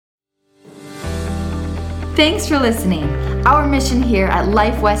Thanks for listening. Our mission here at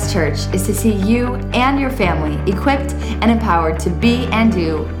Life West Church is to see you and your family equipped and empowered to be and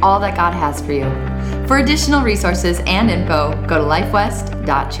do all that God has for you. For additional resources and info, go to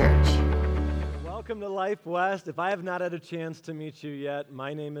lifewest.church. Welcome to Life West. If I have not had a chance to meet you yet,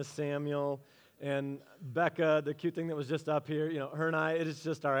 my name is Samuel. And Becca, the cute thing that was just up here, her and I, it is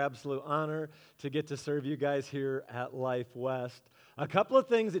just our absolute honor to get to serve you guys here at Life West. A couple of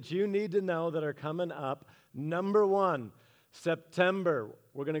things that you need to know that are coming up. Number one, September.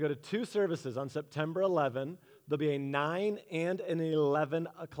 We're going to go to two services on September 11. There'll be a 9 and an 11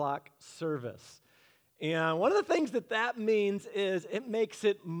 o'clock service. And one of the things that means is it makes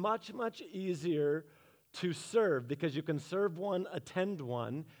it much, much easier to serve because you can serve one, attend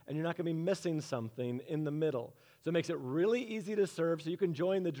one, and you're not going to be missing something in the middle. So it makes it really easy to serve so you can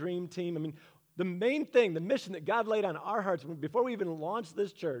join the dream team. I mean, the main thing, the mission that God laid on our hearts before we even launched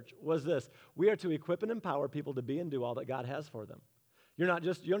this church was this. We are to equip and empower people to be and do all that God has for them. You don't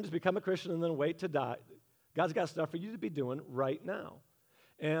just become a Christian and then wait to die. God's got stuff for you to be doing right now.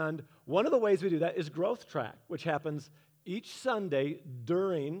 And one of the ways we do that is Growth Track, which happens each Sunday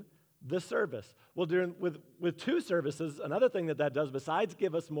during the service. Well, with two services, another thing that does, besides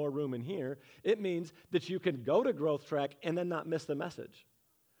give us more room in here, it means that you can go to Growth Track and then not miss the message.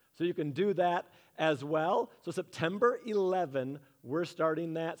 So you can do that as well. So September 11, we're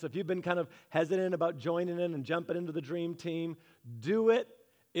starting that. So if you've been kind of hesitant about joining in and jumping into the dream team, do it.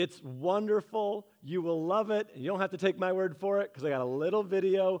 It's wonderful. You will love it. You don't have to take my word for it because I got a little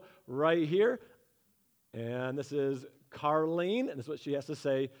video right here. And this is Carlene, and this is what she has to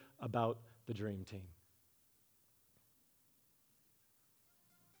say about the dream team.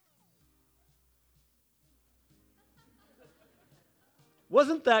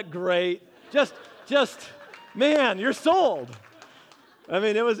 Wasn't that great? Just, man, you're sold. I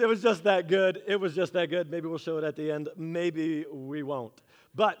mean, it was just that good. It was just that good. Maybe we'll show it at the end. Maybe we won't.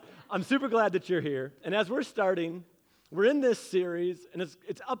 But I'm super glad that you're here. And as we're starting, we're in this series, and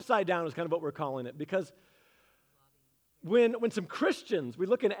it's upside down is kind of what we're calling it, because when some Christians, we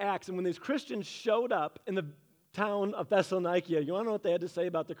look in Acts, and when these Christians showed up in the town of Thessalonica, you want to know what they had to say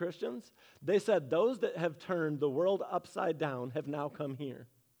about the Christians? They said, those that have turned the world upside down have now come here.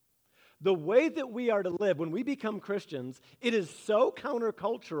 The way that we are to live when we become Christians, it is so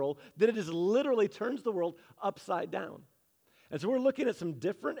countercultural that it is literally turns the world upside down. And so we're looking at some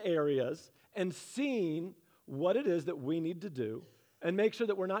different areas and seeing what it is that we need to do and make sure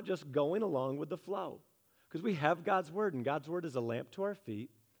that we're not just going along with the flow. Because we have God's Word, and God's Word is a lamp to our feet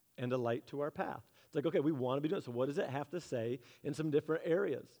and a light to our path. It's like, okay, we want to be doing it, so what does it have to say in some different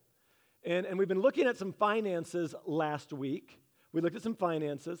areas? And we've been looking at some finances last week. We looked at some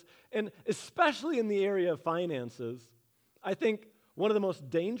finances, and especially in the area of finances, I think one of the most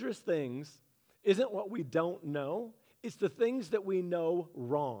dangerous things isn't what we don't know, it's the things that we know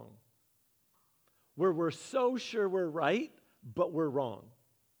wrong. Where we're so sure we're right, but we're wrong.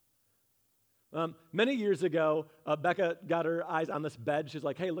 Many years ago, Becca got her eyes on this bed. She's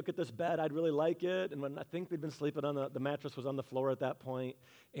like, hey, look at this bed. I'd really like it. And when I think we'd been sleeping on the mattress was on the floor at that point.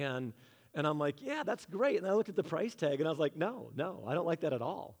 And I'm like, yeah, that's great. And I looked at the price tag, and I was like, no, I don't like that at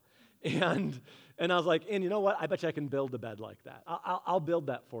all. And I was like, and you know what? I bet you I can build a bed like that. I'll build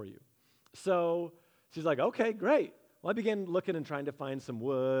that for you. So she's like, okay, great. Well, I began looking and trying to find some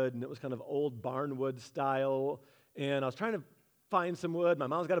wood, and it was kind of old barn wood style. And I was trying to find some wood. My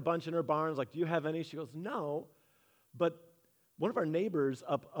mom's got a bunch in her barn. I was like, do you have any? She goes, no. But one of our neighbors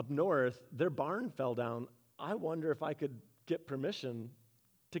up north, their barn fell down. I wonder if I could get permission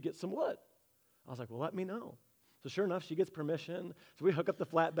to get some wood. I was like, well, let me know. So sure enough, she gets permission. So we hook up the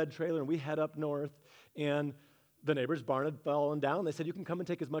flatbed trailer, and we head up north. And the neighbor's barn had fallen down. They said, you can come and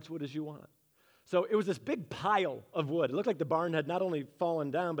take as much wood as you want. So it was this big pile of wood. It looked like the barn had not only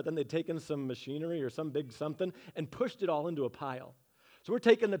fallen down, but then they'd taken some machinery or some big something and pushed it all into a pile. So we're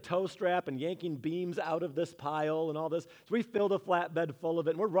taking the tow strap and yanking beams out of this pile and all this. So we filled a flatbed full of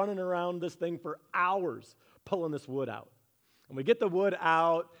it, and we're running around this thing for hours pulling this wood out. And we get the wood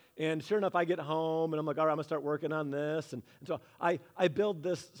out, and sure enough, I get home, and I'm like, all right, I'm going to start working on this. And so I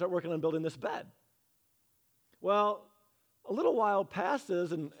start working on building this bed. Well, a little while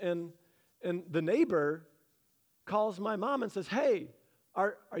passes, and the neighbor calls my mom and says, hey,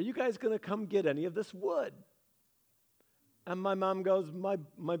 are you guys going to come get any of this wood? And my mom goes,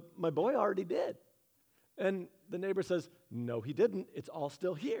 my boy already did. And the neighbor says, no, he didn't. It's all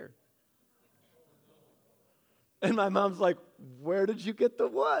still here. And my mom's like, where did you get the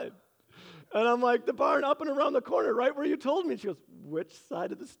wood? And I'm like, the barn up and around the corner, right where you told me. She goes, which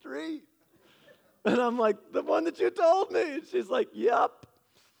side of the street? And I'm like, the one that you told me. And she's like, yep.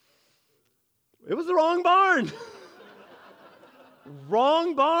 It was the wrong barn.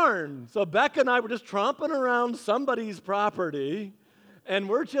 Wrong barn. So Becca and I were just tromping around somebody's property, and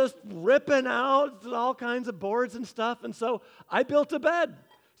we're just ripping out all kinds of boards and stuff. And so I built a bed.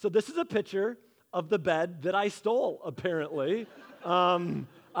 So this is a picture of the bed that I stole, apparently.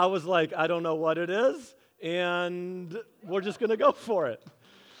 I was like, I don't know what it is, and we're just going to go for it.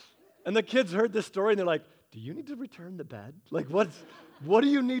 And the kids heard this story, and they're like, do you need to return the bed? Like, what do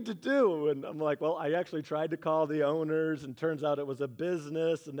you need to do? And I'm like, well, I actually tried to call the owners, and turns out it was a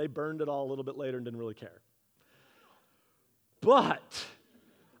business, and they burned it all a little bit later and didn't really care. But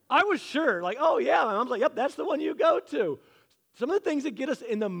I was sure, like, oh, yeah. My mom's like, yep, that's the one you go to. Some of the things that get us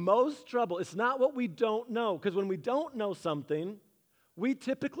in the most trouble, it's not what we don't know, because when we don't know something, we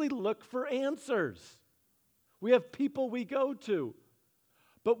typically look for answers. We have people we go to.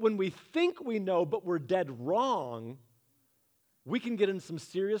 But when we think we know, but we're dead wrong, we can get in some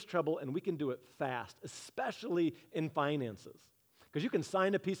serious trouble, and we can do it fast, especially in finances. Because you can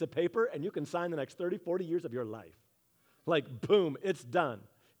sign a piece of paper, and you can sign the next 30, 40 years of your life. Like, boom, it's done.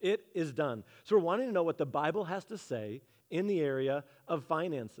 It is done. So we're wanting to know what the Bible has to say in the area of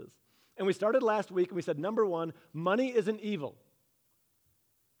finances. And we started last week, and we said, number one, money isn't evil.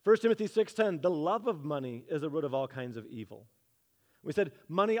 1 Timothy 6:10, the love of money is the root of all kinds of evil. We said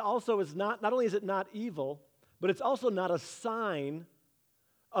money also is not only is it not evil, but it's also not a sign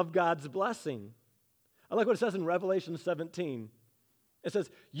of God's blessing. I like what it says in Revelation 17. It says,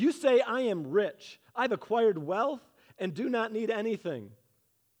 you say, I am rich, I've acquired wealth, and do not need anything.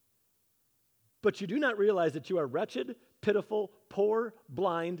 But you do not realize that you are wretched, pitiful, poor,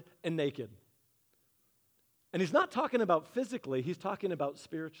 blind, and naked. And he's not talking about physically, he's talking about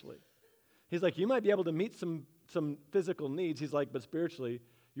spiritually. He's like, you might be able to meet some physical needs. He's like, but spiritually,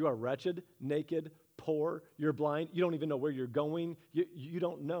 you are wretched, naked, poor, you're blind, you don't even know where you're going, you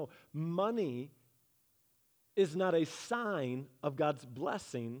don't know. Money is not a sign of God's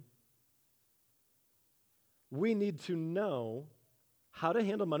blessing. We need to know how to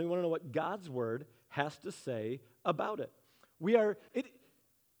handle money. We want to know what God's word has to say about it.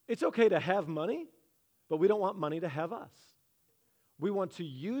 It's okay to have money, but we don't want money to have us. We want to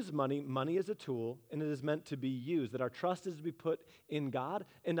use money. Money is a tool, and it is meant to be used, that our trust is to be put in God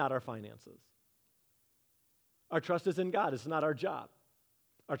and not our finances. Our trust is in God. It's not our job.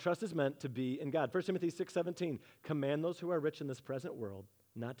 Our trust is meant to be in God. 1 Timothy 6:17, command those who are rich in this present world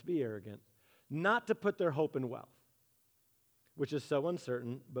not to be arrogant, not to put their hope in wealth, which is so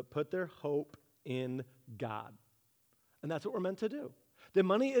uncertain, but put their hope in God. And that's what we're meant to do. The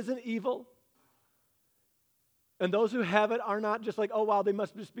money isn't evil. And those who have it are not just like, oh, wow, they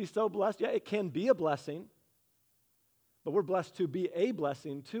must just be so blessed. Yeah, it can be a blessing. But we're blessed to be a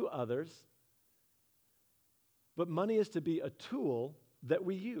blessing to others. But money is to be a tool that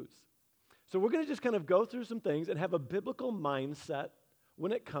we use. So we're going to just kind of go through some things and have a biblical mindset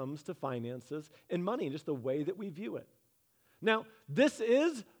when it comes to finances and money and just the way that we view it. Now, this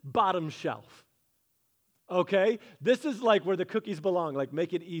is bottom shelf. Okay? This is like where the cookies belong. Like,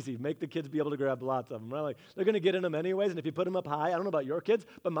 make it easy. Make the kids be able to grab lots of them. Right? Like, they're going to get in them anyways, and if you put them up high, I don't know about your kids,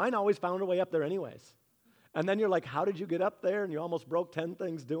 but mine always found a way up there anyways. And then you're like, how did you get up there? And you almost broke 10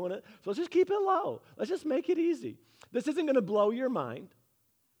 things doing it. So let's just keep it low. Let's just make it easy. This isn't going to blow your mind,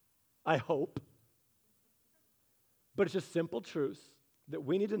 I hope. But it's just simple truths that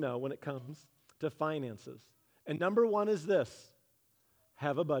we need to know when it comes to finances. And number one is this: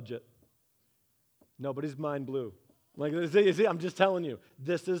 have a budget. Nobody's mind blew. Like, you see, I'm just telling you,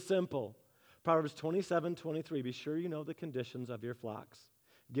 this is simple. Proverbs 27:23, be sure you know the conditions of your flocks.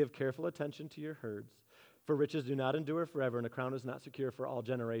 Give careful attention to your herds, for riches do not endure forever, and a crown is not secure for all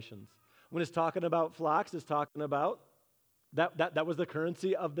generations. When it's talking about flocks, it's talking about, that was the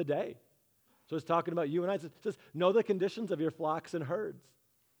currency of the day. So it's talking about you and I. It says, know the conditions of your flocks and herds.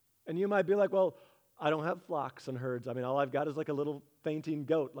 And you might be like, well, I don't have flocks and herds. I mean, all I've got is like a little fainting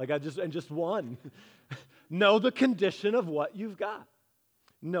goat, and just one. Know the condition of what you've got.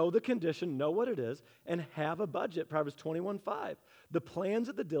 Know the condition, know what it is, and have a budget. Proverbs 21:5. The plans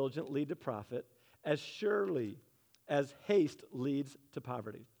of the diligent lead to profit, as surely as haste leads to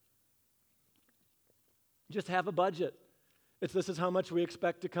poverty. Just have a budget. This is how much we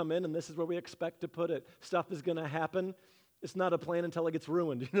expect to come in, and this is where we expect to put it. Stuff is going to happen. It's not a plan until it gets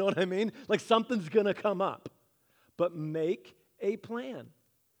ruined. You know what I mean? Like, something's going to come up. But make a plan.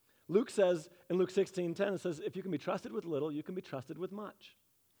 Luke says, in Luke 16:10, it says, if you can be trusted with little, you can be trusted with much.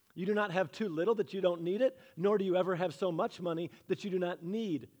 You do not have too little that you don't need it, nor do you ever have so much money that you do not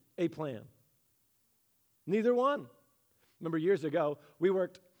need a plan. Neither one. Remember years ago, we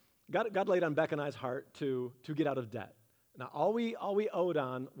worked, God laid on Beck and I's heart to get out of debt. Now, all we owed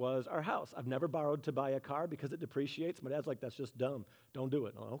on was our house. I've never borrowed to buy a car because it depreciates. My dad's like, that's just dumb. Don't do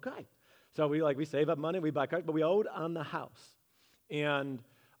it. I'm like, okay. So we save up money, we buy cars, but we owed on the house. And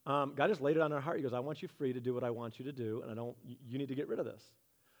God just laid it on our heart. He goes, I want you free to do what I want you to do, and you need to get rid of this.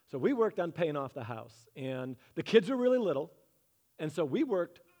 So we worked on paying off the house. And the kids were really little, and so we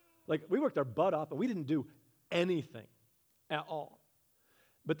worked our butt off, and we didn't do anything at all.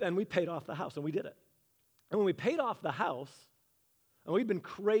 But then we paid off the house, and we did it. And when we paid off the house, and we'd been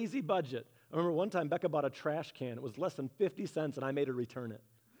crazy budget. I remember one time Becca bought a trash can. It was less than 50 cents, and I made her return it.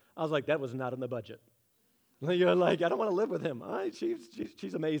 I was like, that was not in the budget. You're like, I don't want to live with him.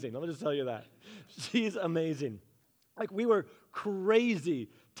 She's amazing. Let me just tell you that. She's amazing. Like, we were crazy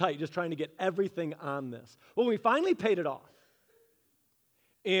tight just trying to get everything on this. Well, we finally paid it off.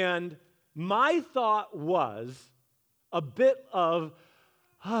 And my thought was a bit of,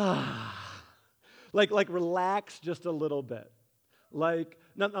 like relax just a little bit. Like,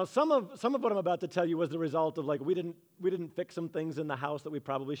 now some of what I'm about to tell you was the result of, like, we didn't fix some things in the house that we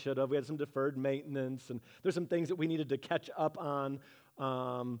probably should have. We had some deferred maintenance, and there's some things that we needed to catch up on,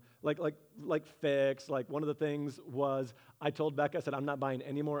 like fix. Like, one of the things was I told Becca, I said, I'm not buying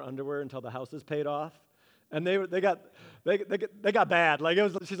any more underwear until the house is paid off. And they got bad. Like,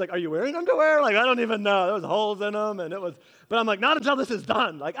 she's like, are you wearing underwear? Like, I don't even know. There was holes in them, but I'm like, not until this is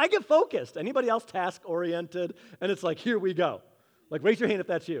done. Like, I get focused. Anybody else task-oriented? And it's like, here we go. Like, raise your hand if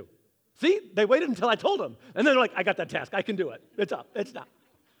that's you. See, they waited until I told them. And then they're like, I got that task. I can do it. It's up. It's done.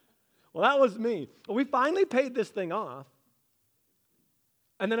 Well, that was me. Well, we finally paid this thing off.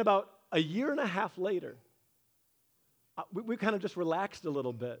 And then about a year and a half later, we kind of just relaxed a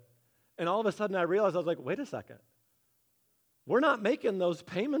little bit. And all of a sudden I realized, I was like, wait a second. We're not making those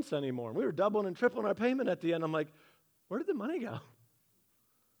payments anymore. We were doubling and tripling our payment at the end. I'm like, where did the money go?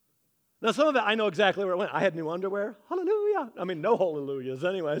 Now, some of it, I know exactly where it went. I had new underwear. Hallelujah. I mean, no hallelujahs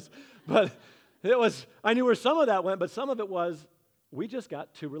anyways. But I knew where some of that went, but some of it was, we just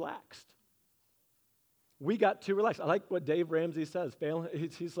got too relaxed. We got too relaxed. I like what Dave Ramsey says.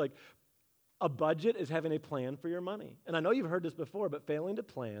 He's like, a budget is having a plan for your money. And I know you've heard this before, but failing to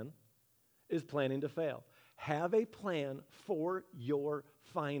plan is planning to fail. Have a plan for your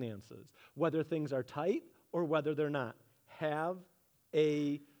finances, whether things are tight or whether they're not. Have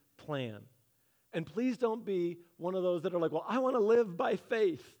a plan. And please don't be one of those that are like, well, I want to live by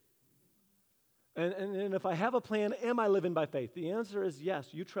faith. And if I have a plan, am I living by faith? The answer is yes,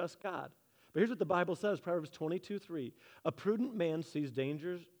 you trust God. But here's what the Bible says, Proverbs 22:3. A prudent man sees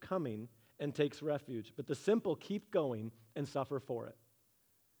dangers coming and takes refuge, but the simple keep going and suffer for it.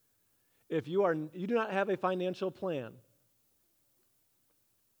 If you do not have a financial plan,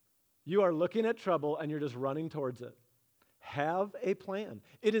 you are looking at trouble and you're just running towards it. Have a plan.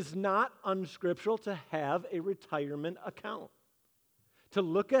 It is not unscriptural to have a retirement account, to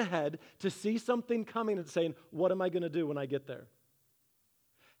look ahead, to see something coming and saying, what am I going to do when I get there?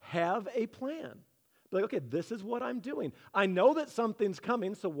 Have a plan. Be like, okay, this is what I'm doing. I know that something's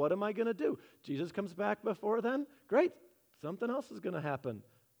coming, so what am I going to do? Jesus comes back before then? Great. Something else is going to happen.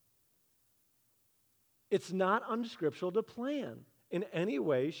 It's not unscriptural to plan in any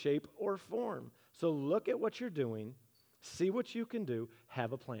way, shape, or form. So look at what you're doing, see what you can do,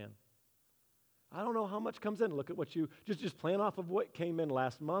 have a plan. I don't know how much comes in. Look at what you, just plan off of what came in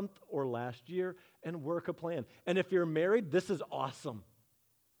last month or last year and work a plan. And if you're married, this is awesome.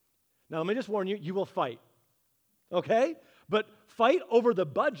 Now, let me just warn you, you will fight, okay? But fight over the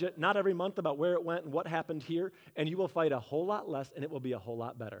budget, not every month about where it went and what happened here, and you will fight a whole lot less, and it will be a whole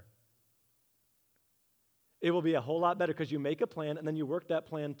lot better. It will be a whole lot better because you make a plan, and then you work that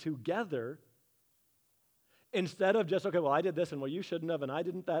plan together instead of just, okay, well, I did this, and well, you shouldn't have, and I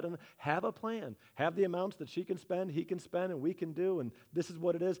didn't that, and have a plan. Have the amounts that she can spend, he can spend, and we can do, and this is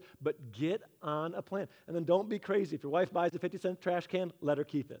what it is, but get on a plan. And then don't be crazy. If your wife buys a 50-cent trash can, let her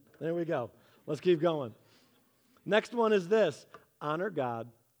keep it. There we go. Let's keep going. Next one is this: honor God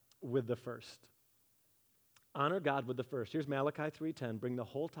with the first. Honor God with the first. Here's Malachi 3:10. Bring the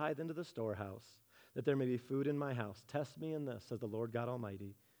whole tithe into the storehouse, that there may be food in my house. Test me in this, says the Lord God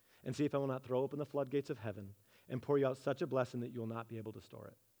Almighty, and see if I will not throw open the floodgates of heaven and pour you out such a blessing that you will not be able to store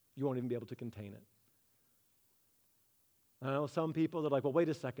it. You won't even be able to contain it. I know some people that are like, well, wait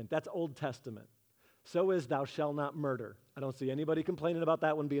a second, that's Old Testament. So is thou shalt not murder. I don't see anybody complaining about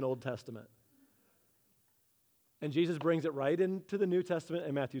that one being Old Testament. And Jesus brings it right into the New Testament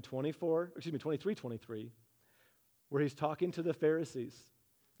in Matthew 23:23, where he's talking to the Pharisees.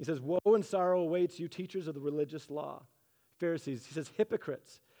 He says, woe and sorrow awaits you, teachers of the religious law. Pharisees, he says,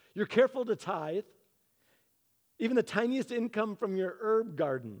 hypocrites, you're careful to tithe, even the tiniest income from your herb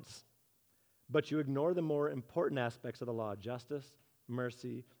gardens, but you ignore the more important aspects of the law, justice,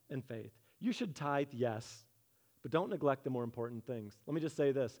 mercy, and faith. You should tithe, yes, but don't neglect the more important things. Let me just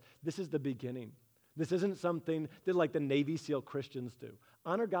say this. This is the beginning. This isn't something that like the Navy SEAL Christians do.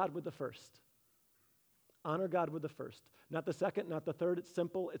 Honor God with the first. Honor God with the first. Not the second, not the third. It's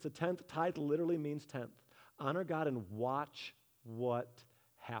simple. It's a tenth. Tithe literally means tenth. Honor God and watch what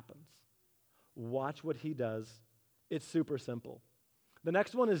happens. Watch what he does. It's super simple. The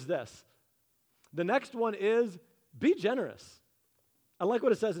next one is this. The next one is be generous. I like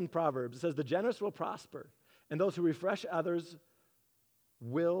what it says in Proverbs. It says, the generous will prosper, and those who refresh others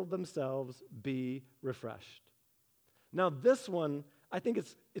will themselves be refreshed. Now, this one, I think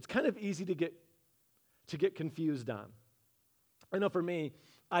it's kind of easy to get confused on. I know for me,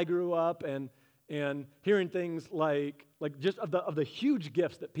 I grew up and hearing things like just of the huge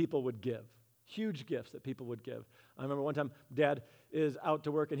gifts that people would give. Huge gifts that people would give. I remember one time, Dad is out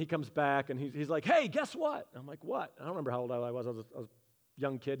to work, and he comes back, and he's like, hey, guess what? I'm like, what? I don't remember how old I was. I was a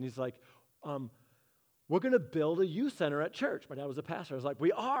young kid, and he's like, we're going to build a youth center at church. My dad was a pastor. I was like,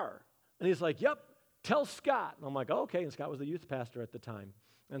 we are. And he's like, yep, tell Scott. And I'm like, oh, okay. And Scott was the youth pastor at the time.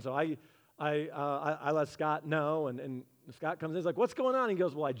 And so I let Scott know, and Scott comes in. He's like, what's going on? He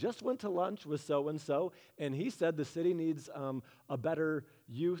goes, well, I just went to lunch with so-and-so, and he said the city needs a better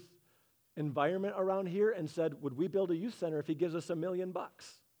youth environment around here, and said, would we build a youth center if he gives us $1 million?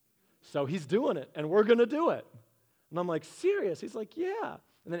 So he's doing it, and we're going to do it. And I'm like, serious? He's like, yeah.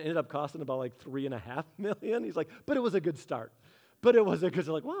 And then it ended up costing about like $3.5 million. He's like, but it was a good start. But it was a good,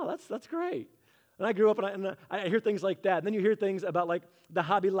 like, wow, that's great. And I grew up, and I hear things like that. And then you hear things about like the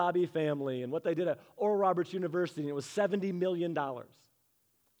Hobby Lobby family and what they did at Oral Roberts University, and it was $70 million. And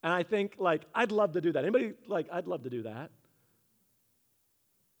I think, like, I'd love to do that. Anybody, like, I'd love to do that.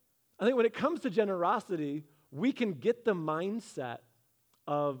 I think when it comes to generosity, we can get the mindset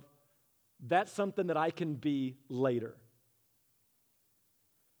of that's something that I can be later.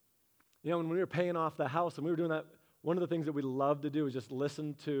 You know, when we were paying off the house and we were doing that, one of the things that we loved to do was just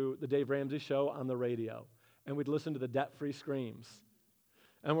listen to the Dave Ramsey show on the radio. And we'd listen to the debt-free screams.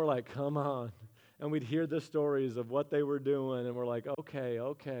 And we're like, come on. And we'd hear the stories of what they were doing, and we're like, okay.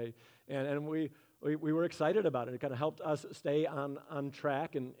 And we were excited about it. It kind of helped us stay on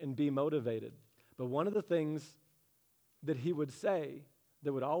track and be motivated. But one of the things that he would say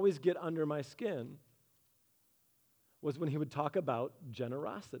that would always get under my skin was when he would talk about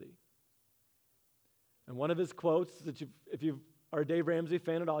generosity. And one of his quotes that if you are a Dave Ramsey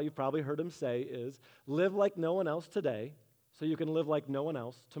fan at all, you've probably heard him say is, live like no one else today so you can live like no one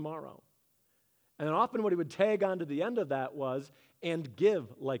else tomorrow. And then often what he would tag on to the end of that was, and give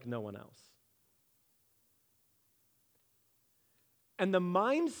like no one else. And the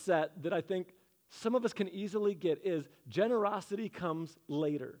mindset that I think some of us can easily get is generosity comes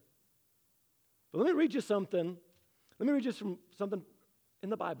later. But let me read you something. Let me read you something in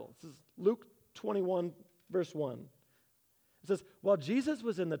the Bible. This is Luke 21, verse 1. It says, while Jesus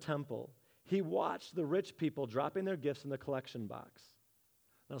was in the temple, he watched the rich people dropping their gifts in the collection box.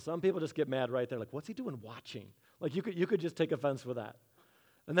 Now, some people just get mad right there, like, what's he doing watching? Like, you could just take offense with that.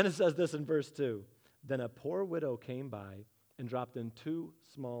 And then it says this in verse 2. Then a poor widow came by and dropped in 2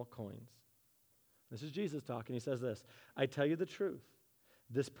 small coins. This is Jesus talking. He says this, I tell you the truth.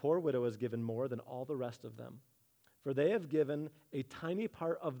 This poor widow has given more than all the rest of them, for they have given a tiny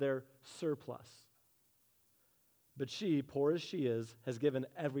part of their surplus. But she, poor as she is, has given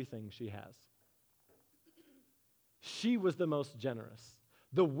everything she has. She was the most generous.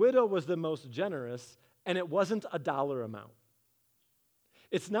 The widow was the most generous, and it wasn't a dollar amount.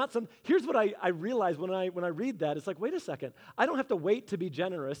 It's not some. Here's what I realize when I read that. It's like, wait a second. I don't have to wait to be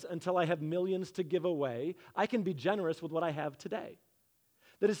generous until I have millions to give away. I can be generous with what I have today.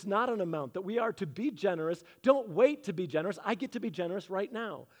 That it's not an amount, that we are to be generous. Don't wait to be generous. I get to be generous right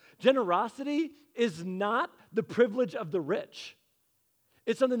now. Generosity is not the privilege of the rich.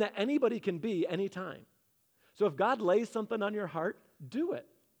 It's something that anybody can be anytime. So if God lays something on your heart, do it.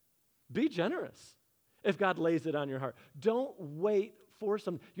 Be generous if God lays it on your heart. Don't wait for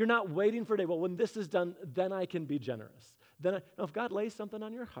something. You're not waiting for a day. Well, when this is done, then I can be generous. No, if God lays something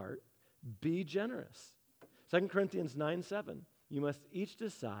on your heart, be generous. 2 Corinthians 9:7. You must each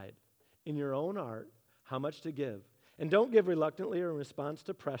decide in your own heart how much to give. And don't give reluctantly or in response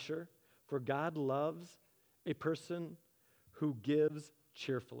to pressure, for God loves a person who gives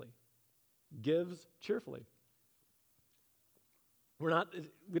cheerfully. Gives cheerfully. We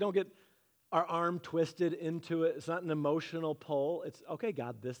don't get our arm twisted into it. It's not an emotional pull. It's, okay,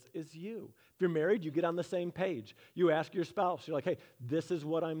 God, this is you. If you're married, you get on the same page. You ask your spouse, you're like, hey, this is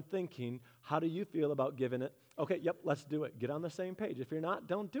what I'm thinking. How do you feel about giving it? Okay, yep, let's do it. Get on the same page. If you're not,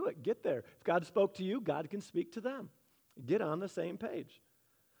 don't do it. Get there. If God spoke to you, God can speak to them. Get on the same page.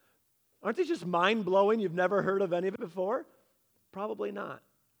 Aren't these just mind-blowing? You've never heard of any of it before? Probably not.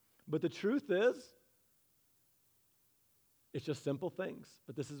 But the truth is, it's just simple things.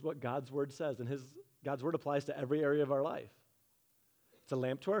 But this is what God's word says, and God's word applies to every area of our life. It's a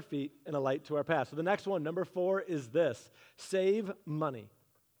lamp to our feet and a light to our path. So the next one, number 4, is this: save money.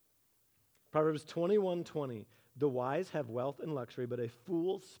 Proverbs 21:20. The wise have wealth and luxury, but a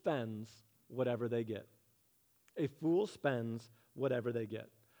fool spends whatever they get. A fool spends whatever they get.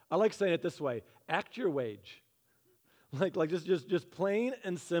 I like saying it this way: act your wage. Like just plain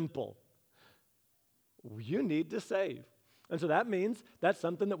and simple. You need to save. And so that means that's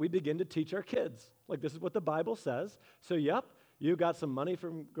something that we begin to teach our kids. Like, this is what the Bible says. So, yep, you got some money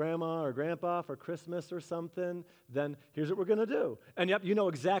from grandma or grandpa for Christmas or something, then here's what we're going to do. And yep, you know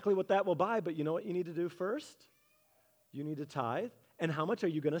exactly what that will buy, but you know what you need to do first? You need to tithe. And how much are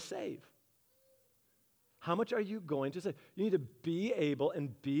you going to save? How much are you going to save? You need to be able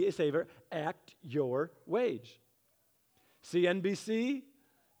and be a saver. Act your wage. CNBC,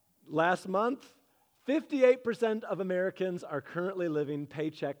 last month, 58% of Americans are currently living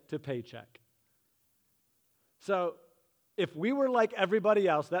paycheck to paycheck. So if we were like everybody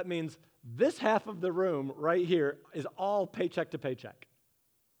else, that means this half of the room right here is all paycheck to paycheck.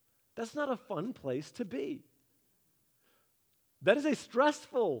 That's not a fun place to be. That is a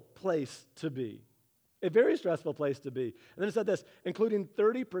stressful place to be, a very stressful place to be. And then it said this: including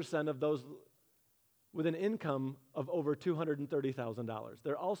 30% of those with an income of over $230,000.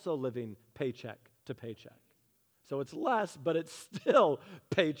 They're also living paycheck to paycheck. So it's less, but it's still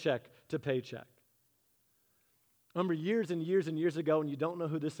paycheck to paycheck. I remember years and years and years ago, and you don't know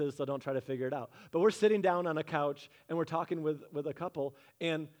who this is, so don't try to figure it out. But we're sitting down on a couch, and we're talking with a couple,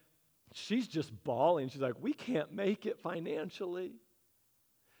 and she's just bawling. She's like, we can't make it financially.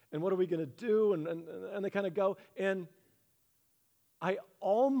 And what are we going to do? And they kind of go, and I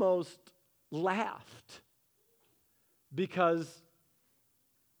almost laughed because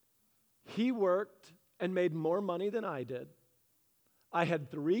he worked and made more money than I did. I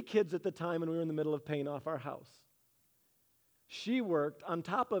had 3 kids at the time, and we were in the middle of paying off our house. She worked on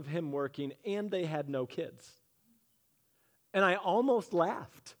top of him working, and they had no kids. And I almost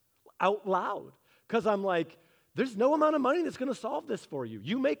laughed out loud because I'm like, there's no amount of money that's going to solve this for you.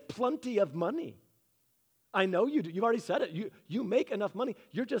 You make plenty of money. I know you do. You've already said it. You make enough money.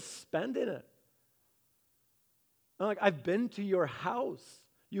 You're just spending it. I'm like, I've been to your house.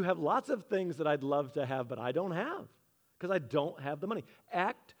 You have lots of things that I'd love to have, but I don't have because I don't have the money.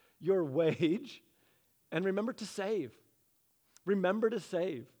 Act your wage and remember to save. Remember to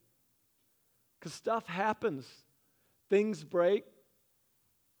save. Because stuff happens. Things break.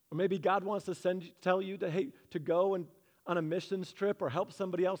 Or maybe God wants to tell you to go on a missions trip or help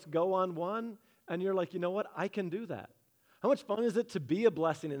somebody else go on one. And you're like, you know what? I can do that. How much fun is it to be a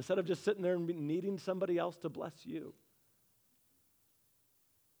blessing instead of just sitting there and needing somebody else to bless you?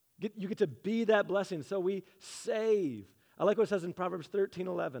 You get to be that blessing. So we save. I like what it says in Proverbs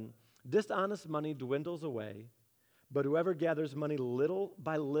 13:11. Dishonest money dwindles away, but whoever gathers money little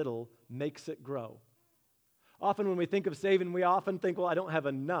by little makes it grow. Often when we think of saving, we often think, well, I don't have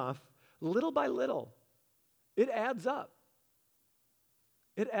enough. Little by little, it adds up.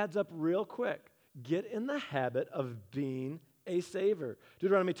 It adds up real quick. Get in the habit of being a saver.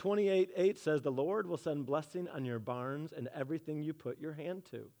 Deuteronomy 28:8 says, the Lord will send blessing on your barns and everything you put your hand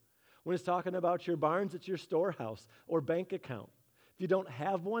to. When it's talking about your barns, it's your storehouse or bank account. If you don't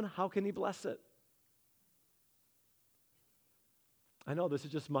have one, how can he bless it? I know this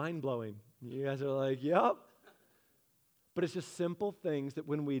is just mind-blowing. You guys are like, yep. But it's just simple things that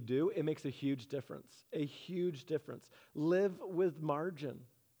when we do, it makes a huge difference. A huge difference. Live with margin.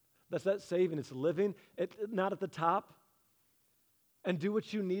 That's that saving. It's living not at the top, and do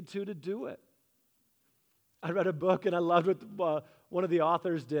what you need to do it. I read a book, and I loved what one of the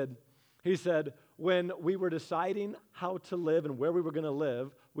authors did. He said, when we were deciding how to live and where we were going to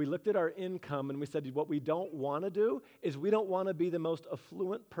live, we looked at our income, and we said, what we don't want to do is we don't want to be the most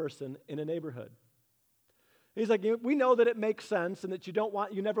affluent person in a neighborhood. He's like, we know that it makes sense and that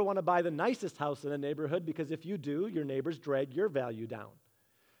you never want to buy the nicest house in a neighborhood because if you do, your neighbors drag your value down.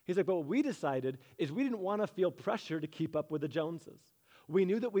 He's like, but what we decided is we didn't want to feel pressure to keep up with the Joneses. We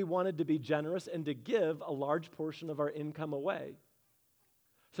knew that we wanted to be generous and to give a large portion of our income away.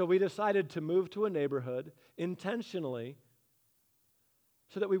 So we decided to move to a neighborhood intentionally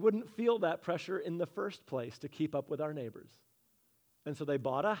so that we wouldn't feel that pressure in the first place to keep up with our neighbors. And so they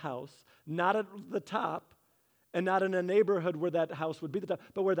bought a house, not at the top, and not in a neighborhood where that house would be the top,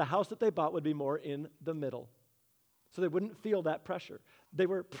 but where the house that they bought would be more in the middle. So they wouldn't feel that pressure. They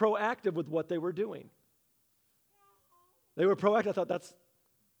were proactive with what they were doing. They were proactive. I thought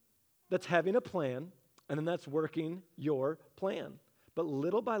that's having a plan, and then that's working your plan. But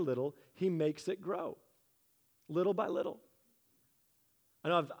little by little, he makes it grow. Little by little.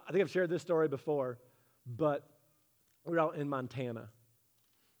 I think I've shared this story before, but we were out in Montana,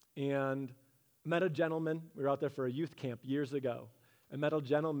 and met a gentleman. We were out there for a youth camp years ago. I met a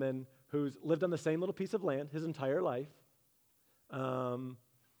gentleman who's lived on the same little piece of land his entire life, and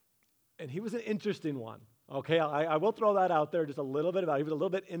he was an interesting one. Okay, I will throw that out there just a little bit about it. He was a little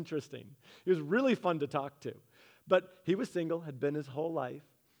bit interesting. He was really fun to talk to. But he was single, had been his whole life.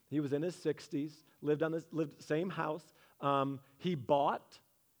 He was in his 60s, lived same house. He bought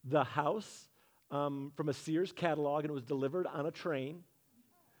the house from a Sears catalog, and it was delivered on a train.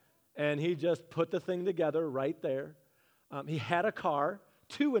 And he just put the thing together right there. He had a car,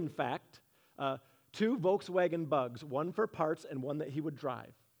 two in fact, two Volkswagen Bugs, one for parts and one that he would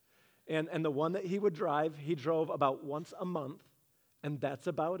drive. And the one that he would drive, he drove about once a month, and that's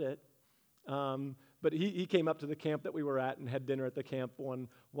about it. But he came up to the camp that we were at and had dinner at the camp one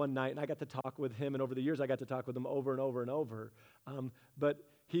night, and I got to talk with him, and over the years I got to talk with him over and over and over. But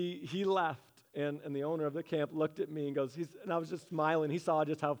he left, and the owner of the camp looked at me and goes, and I was just smiling. He saw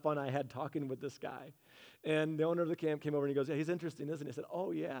just how fun I had talking with this guy. And the owner of the camp came over and he goes, yeah, he's interesting, isn't he? I said,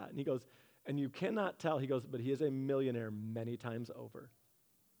 oh, yeah. And he goes, and you cannot tell, he goes, but he is a millionaire many times over.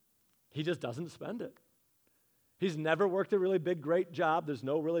 He just doesn't spend it. He's never worked a really big, great job. There's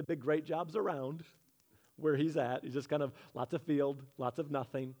no really big, great jobs around where he's at. He's just kind of lots of field, lots of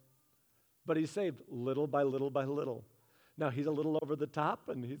nothing. But he's saved little by little by little. Now, he's a little over the top,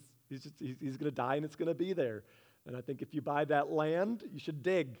 and he's going to die, and it's going to be there. And I think if you buy that land, you should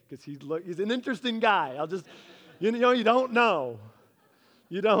dig, because he's an interesting guy. You don't know.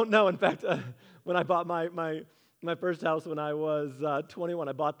 You don't know. In fact, when I bought my first house when I was 21,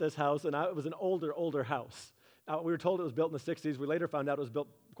 I bought this house, and it was an older house. We were told it was built in the 60s. We later found out it was built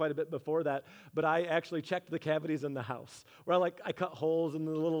quite a bit before that, but I actually checked the cavities in the house, where I cut holes in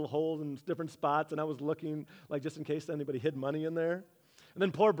the little holes in different spots, and I was looking just in case anybody hid money in there. And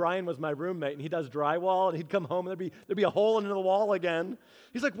then poor Brian was my roommate, and he does drywall, and he'd come home, and there'd be a hole in the wall again.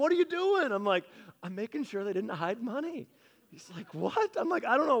 He's like, what are you doing? I'm like, I'm making sure they didn't hide money. He's like, what? I'm like,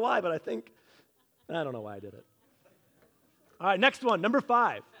 I don't know why, but I don't know why I did it. All right, next one, number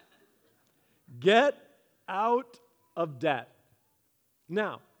 5. Get out of debt.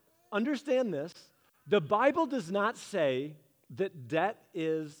 Now, understand this. The Bible does not say that debt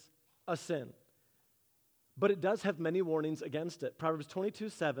is a sin, but it does have many warnings against it. Proverbs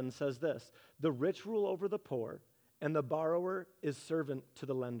 22:7 says this, the rich rule over the poor, and the borrower is servant to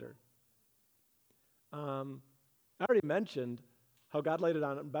the lender. I already mentioned how God laid it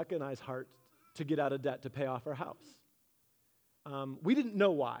on Becca and I's heart to get out of debt, to pay off our house. We didn't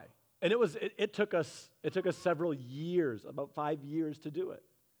know why. And it took us several years, about 5 years to do it.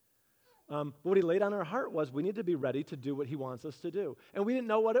 But what he laid on our heart was we need to be ready to do what he wants us to do. And we didn't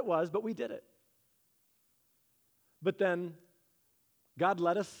know what it was, but we did it. But then God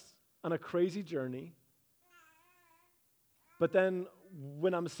led us on a crazy journey. But then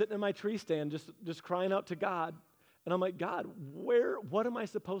when I'm sitting in my tree stand just crying out to God, and I'm like, God, what am I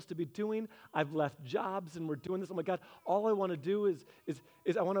supposed to be doing? I've left jobs and we're doing this. I'm like, God, all I want to do is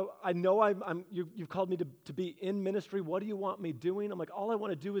I know you've called me to be in ministry. What do you want me doing? I'm like, all I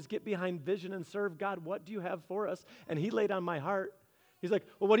want to do is get behind vision and serve God. What do you have for us? And he laid on my heart. He's like,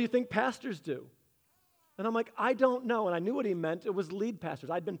 well, what do you think pastors do? And I'm like, I don't know. And I knew what he meant. It was lead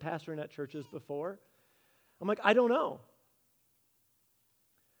pastors. I'd been pastoring at churches before. I'm like, I don't know.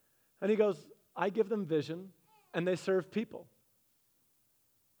 And he goes, I give them vision, and they serve people.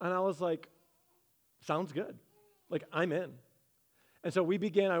 And I was like, sounds good. I'm in. And so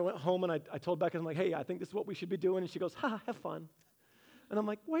I went home, and I told Becca, I'm like, hey, I think this is what we should be doing. And she goes, have fun. And I'm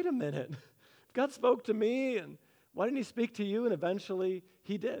like, wait a minute. God spoke to me, and why didn't he speak to you? And eventually,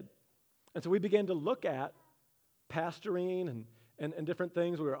 he did. And so we began to look at pastoring and different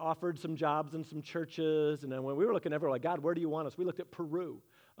things. We were offered some jobs in some churches, and then when we were looking everywhere, God, where do you want us? We looked at Peru.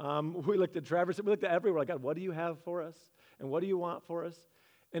 We looked at Traverse. We looked at everywhere. God, what do you have for us? And what do you want for us?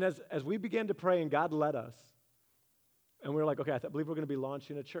 And as we began to pray and God led us, and we were like, okay, I believe we're going to be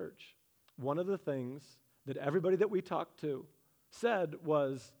launching a church. One of the things that everybody that we talked to said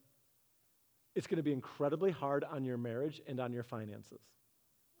was, it's going to be incredibly hard on your marriage and on your finances.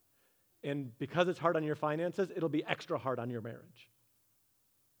 And because it's hard on your finances, it'll be extra hard on your marriage.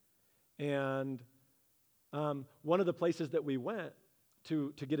 And one of the places that we went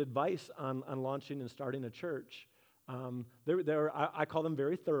to get advice on launching and starting a church, I call them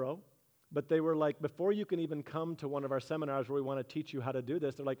very thorough, but they were like, before you can even come to one of our seminars where we want to teach you how to do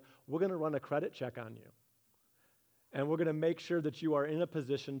this, they're like, we're going to run a credit check on you. And we're going to make sure that you are in a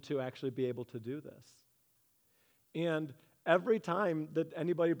position to actually be able to do this. And every time that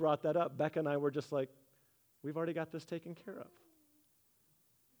anybody brought that up, Becca and I were just like, we've already got this taken care of.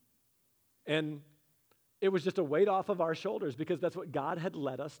 And it was just a weight off of our shoulders because that's what God had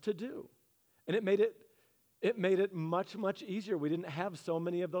led us to do. And it made it much, much easier. We didn't have so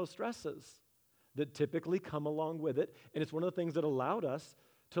many of those stresses that typically come along with it. And it's one of the things that allowed us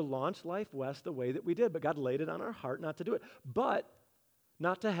to launch Life West the way that we did. But God laid it on our heart not to do it, but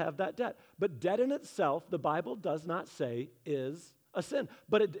not to have that debt. But debt in itself, the Bible does not say is a sin,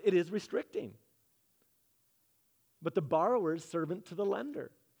 but it is restricting. But the borrower is servant to the lender.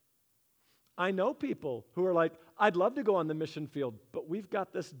 I know people who are like, I'd love to go on the mission field, but we've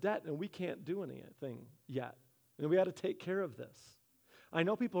got this debt and we can't do anything yet. And we got to take care of this. I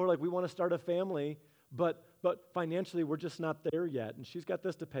know people who are like, we want to start a family, but financially we're just not there yet. And she's got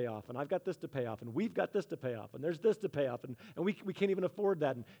this to pay off, and I've got this to pay off, and we've got this to pay off, and there's this to pay off, and we can't even afford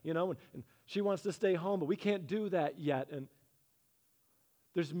that. And and she wants to stay home, but we can't do that yet. And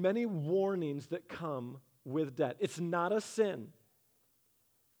there's many warnings that come with debt. It's not a sin.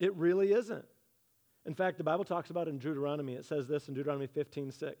 It really isn't. In fact, the Bible talks about it in Deuteronomy. It says this in Deuteronomy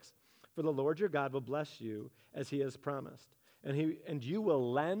 15:6. For the Lord your God will bless you as he has promised. And you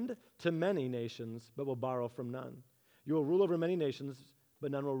will lend to many nations, but will borrow from none. You will rule over many nations,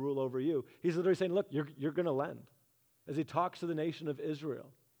 but none will rule over you. He's literally saying, look, you're going to lend. As he talks to the nation of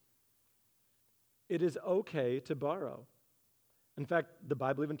Israel, it is okay to borrow. In fact, the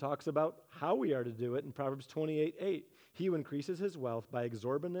Bible even talks about how we are to do it in Proverbs 28:8. He who increases his wealth by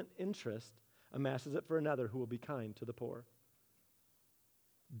exorbitant interest amasses it for another who will be kind to the poor.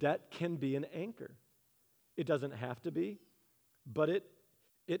 Debt can be an anchor. It doesn't have to be, but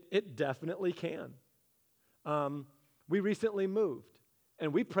it definitely can. We recently moved,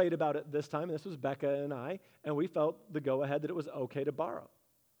 and we prayed about it this time, and this was Becca and I, and we felt the go-ahead that it was okay to borrow.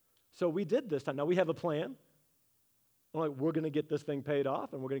 So we did this time. Now we have a plan. We're going to get this thing paid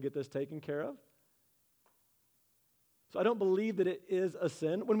off, and we're going to get this taken care of. So I don't believe that it is a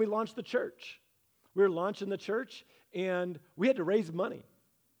sin. When we launched the church, we were launching the church, and we had to raise money.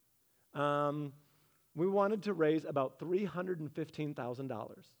 We wanted to raise about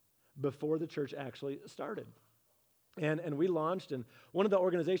 $315,000 before the church actually started. And we launched, and one of the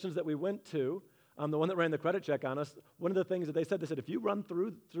organizations that we went to, the one that ran the credit check on us, one of the things that they said, if you run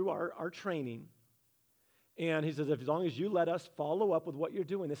through our training, and he says, as long as you let us follow up with what you're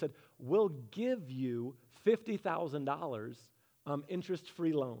doing, they said, we'll give you $50,000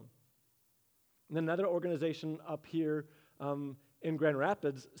 interest-free loan. And then another organization up here in Grand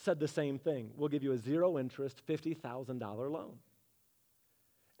Rapids said the same thing. We'll give you a zero-interest $50,000 loan.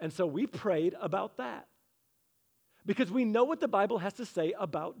 And so we prayed about that because we know what the Bible has to say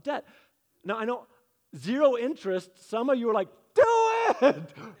about debt. Now, I know zero interest, some of you are like, do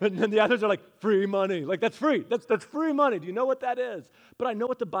it! And then the others are like, free money. Like, that's free. That's free money. Do you know what that is? But I know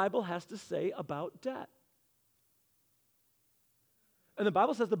what the Bible has to say about debt. And the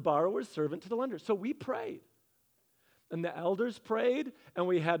Bible says the borrower is servant to the lender. So we prayed. And the elders prayed, and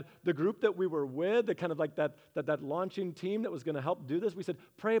we had the group that we were with, the kind of like that launching team that was going to help do this. We said,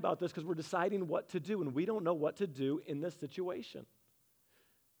 pray about this because we're deciding what to do, and we don't know what to do in this situation.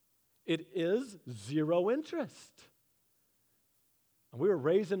 It is zero interest. And we were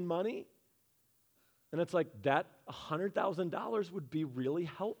raising money, and it's like that $100,000 would be really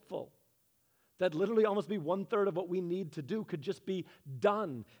helpful. That'd literally almost be 1/3 of what we need to do could just be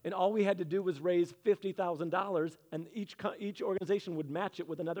done. And all we had to do was raise $50,000, and each organization would match it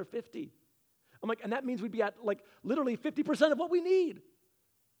with another 50. I'm like, and that means we'd be at like literally 50% of what we need.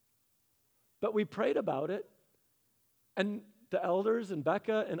 But we prayed about it, and the elders and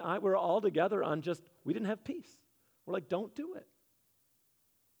Becca and I were all together on just, we didn't have peace. We're like, don't do it.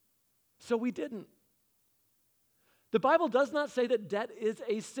 So we didn't. The Bible does not say that debt is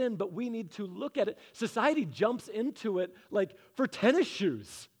a sin, but we need to look at it. Society jumps into it like for tennis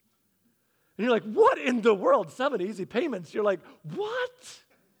shoes. And you're like, what in the world? 7 easy payments. You're like, what?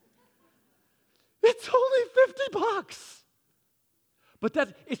 It's only $50.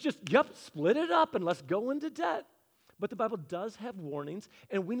 But it's just, split it up and let's go into debt. But the Bible does have warnings,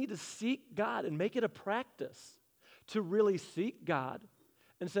 and we need to seek God and make it a practice to really seek God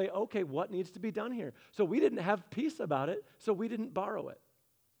and say, okay, what needs to be done here? So we didn't have peace about it, so we didn't borrow it.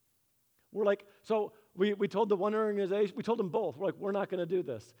 We're like, so We told the one organization, we told them both, we're like, we're not going to do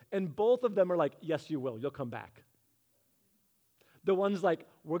this. And both of them are like, yes, you will. You'll come back. The one's like,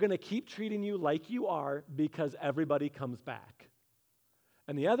 we're going to keep treating you like you are because everybody comes back.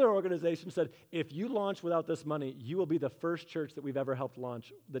 And the other organization said, if you launch without this money, you will be the first church that we've ever helped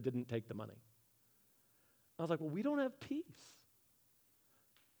launch that didn't take the money. I was like, well, we don't have peace.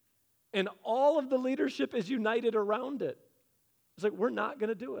 And all of the leadership is united around it. It's like, we're not going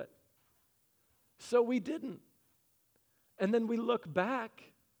to do it. So we didn't. And then we look back,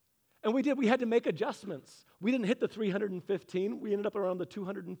 and we did. We had to make adjustments. We didn't hit the 315. We ended up around the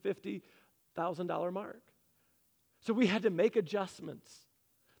 $250,000 mark. So we had to make adjustments.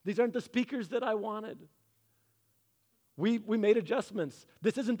 These aren't the speakers that I wanted. We made adjustments.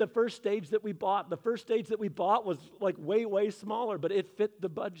 This isn't the first stage that we bought. The first stage that we bought was like way, way smaller, but it fit the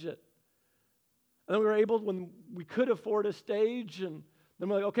budget. And then we were able, when we could afford a stage, and then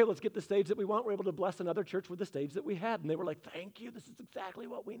we're like, okay, let's get the stage that we want. We're able to bless another church with the stage that we had. And they were like, thank you, this is exactly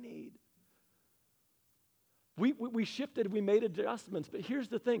what we need. We shifted, we made adjustments. But here's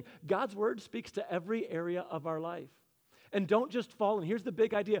the thing, God's word speaks to every area of our life. And don't just follow, and here's the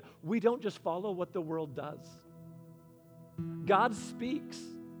big idea, we don't just follow what the world does. God speaks.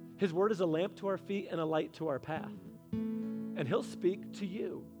 His word is a lamp to our feet and a light to our path. And he'll speak to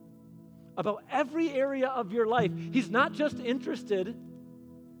you about every area of your life. He's not just interested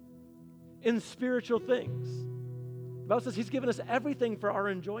in spiritual things. The Bible says he's given us everything for our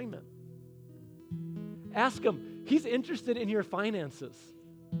enjoyment. Ask him. He's interested in your finances.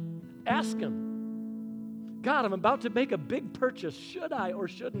 Ask him. God, I'm about to make a big purchase. Should I or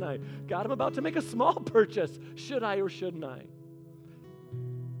shouldn't I? God, I'm about to make a small purchase. Should I or shouldn't I?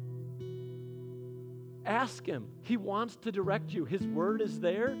 Ask him. He wants to direct you. His word is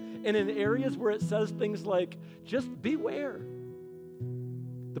there. And in areas where it says things like, just beware.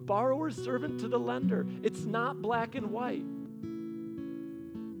 The borrower's servant to the lender. It's not black and white.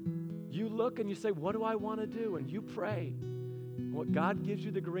 You look and you say, what do I want to do? And you pray. What God gives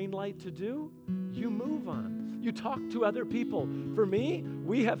you the green light to do, you move on. You talk to other people. For me,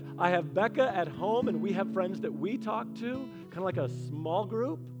 I have Becca at home, and we have friends that we talk to, kind of like a small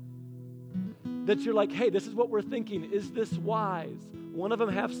group, that you're like, hey, this is what we're thinking. Is this wise? One of them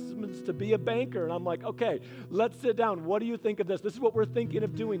happens to be a banker, and I'm like, okay, let's sit down. What do you think of this? This is what we're thinking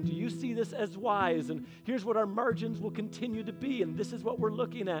of doing. Do you see this as wise? And here's what our margins will continue to be, and this is what we're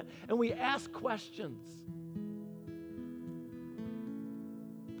looking at. And we ask questions.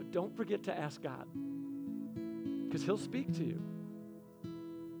 But don't forget to ask God, because he'll speak to you.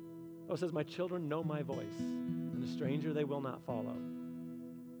 Oh, it says, my children know my voice, and a stranger they will not follow.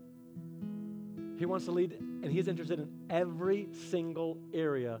 He wants to lead, and he's interested in every single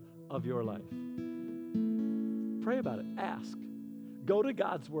area of your life. Pray about it. Ask. Go to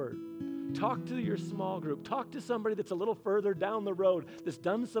God's word. Talk to your small group. Talk to somebody that's a little further down the road that's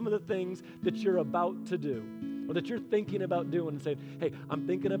done some of the things that you're about to do or that you're thinking about doing, and say, hey, I'm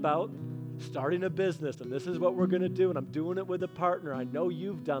thinking about starting a business, and this is what we're going to do, and I'm doing it with a partner. I know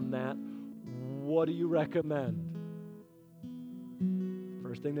you've done that. What do you recommend?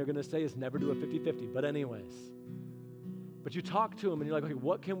 First thing they're going to say is never do a 50-50, but anyways. But you talk to them and you're like, okay,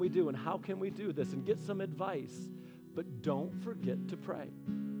 what can we do and how can we do this, and get some advice, but don't forget to pray.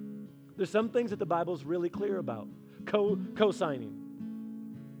 There's some things that the Bible's really clear about. Co-signing.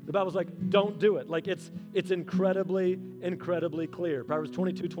 The Bible's like, don't do it. Like it's incredibly, incredibly clear. Proverbs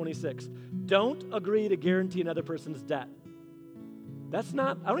 22:26. Don't agree to guarantee another person's debt. That's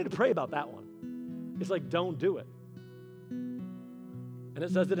not, I don't need to pray about that one. It's like, don't do it. And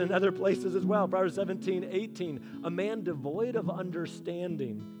it says it in other places as well. Proverbs 17:18. A man devoid of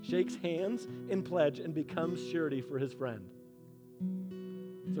understanding shakes hands in pledge and becomes surety for his friend.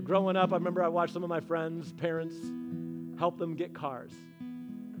 So growing up, I remember I watched some of my friends' parents help them get cars.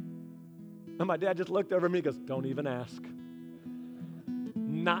 And my dad just looked over at me and goes, don't even ask.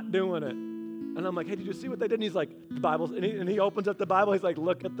 Not doing it. And I'm like, hey, did you see what they did? And he's like, the Bible, and he opens up the Bible. He's like,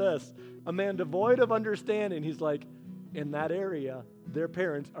 look at this. A man devoid of understanding. He's like, in that area, their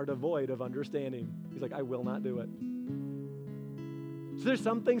parents are devoid of understanding. He's like, I will not do it. So there's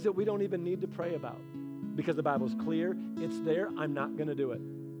some things that we don't even need to pray about because the Bible's clear. It's there. I'm not going to do it.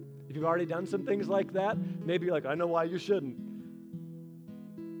 If you've already done some things like that, maybe you're like, I know why you shouldn't.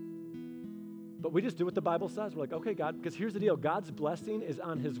 But we just do what the Bible says. We're like, okay, God, because here's the deal. God's blessing is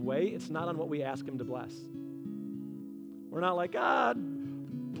on his way. It's not on what we ask him to bless. We're not like, God,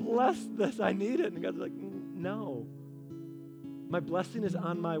 bless this. I need it. And God's like, no. My blessing is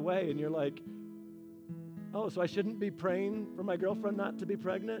on my way. And you're like, oh, so I shouldn't be praying for my girlfriend not to be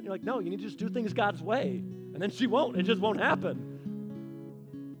pregnant? And you're like, no, you need to just do things God's way. And then she won't. It just won't happen.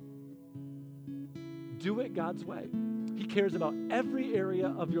 do it God's way. He cares about every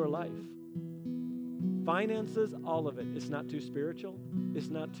area of your life. Finances, all of it. It's not too spiritual. It's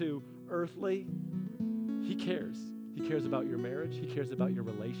not too earthly. He cares. He cares about your marriage. He cares about your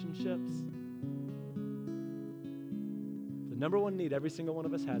relationships. The number one need every single one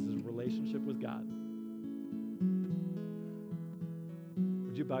of us has is a relationship with God.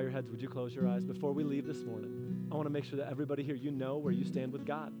 Would you bow your heads? Would you close your eyes? Before we leave this morning, I want to make sure that everybody here, you know where you stand with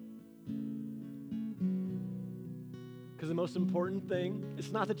God. Because the most important thing,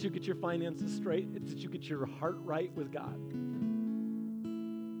 it's not that you get your finances straight, it's that you get your heart right with God.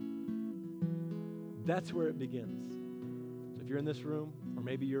 That's where it begins. So if you're in this room, or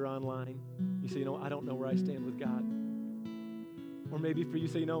maybe you're online, you say, I don't know where I stand with God. Or maybe for you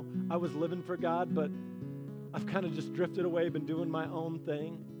say, I was living for God, but I've kind of just drifted away, been doing my own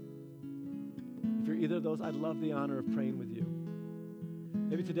thing. If you're either of those, I'd love the honor of praying with you.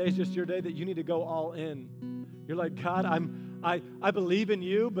 Maybe today's just your day that you need to go all in. You're like, God, I believe in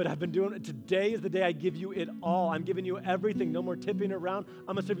you, but I've been doing it. Today is the day I give you it all. I'm giving you everything. No more tipping around.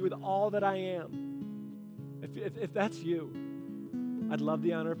 I'm going to serve you with all that I am. If that's you, I'd love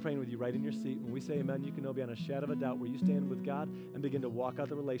the honor of praying with you right in your seat. When we say amen, you can know beyond a shadow of a doubt where you stand with God and begin to walk out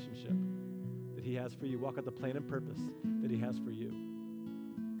the relationship that he has for you. Walk out the plan and purpose that he has for you.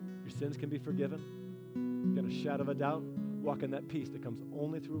 Your sins can be forgiven. Beyond a shadow of a doubt, walk in that peace that comes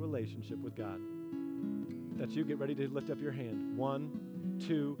only through a relationship with God. If that's you, get ready to lift up your hand. 1,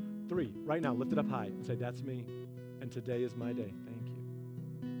 2, 3. Right now, lift it up high and say, that's me, and today is my day. Thank you.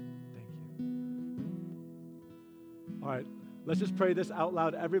 Thank you. All right, let's just pray this out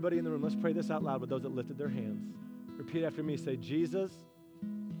loud. Everybody in the room, let's pray this out loud with those that lifted their hands. Repeat after me. Say, Jesus,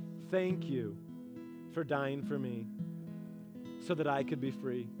 thank you for dying for me so that I could be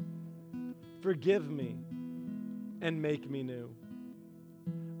free. Forgive me and make me new.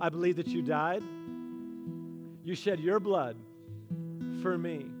 I believe that you died. You shed your blood for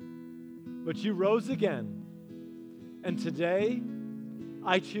me, but you rose again. And today,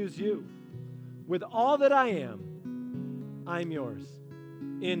 I choose you. With all that I am, I'm yours.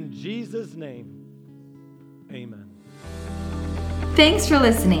 In Jesus' name, amen. Thanks for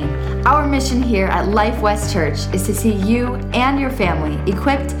listening. Our mission here at Life West Church is to see you and your family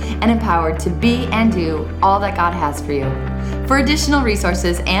equipped and empowered to be and do all that God has for you. For additional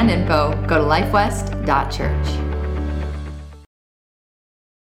resources and info, go to lifewest.church.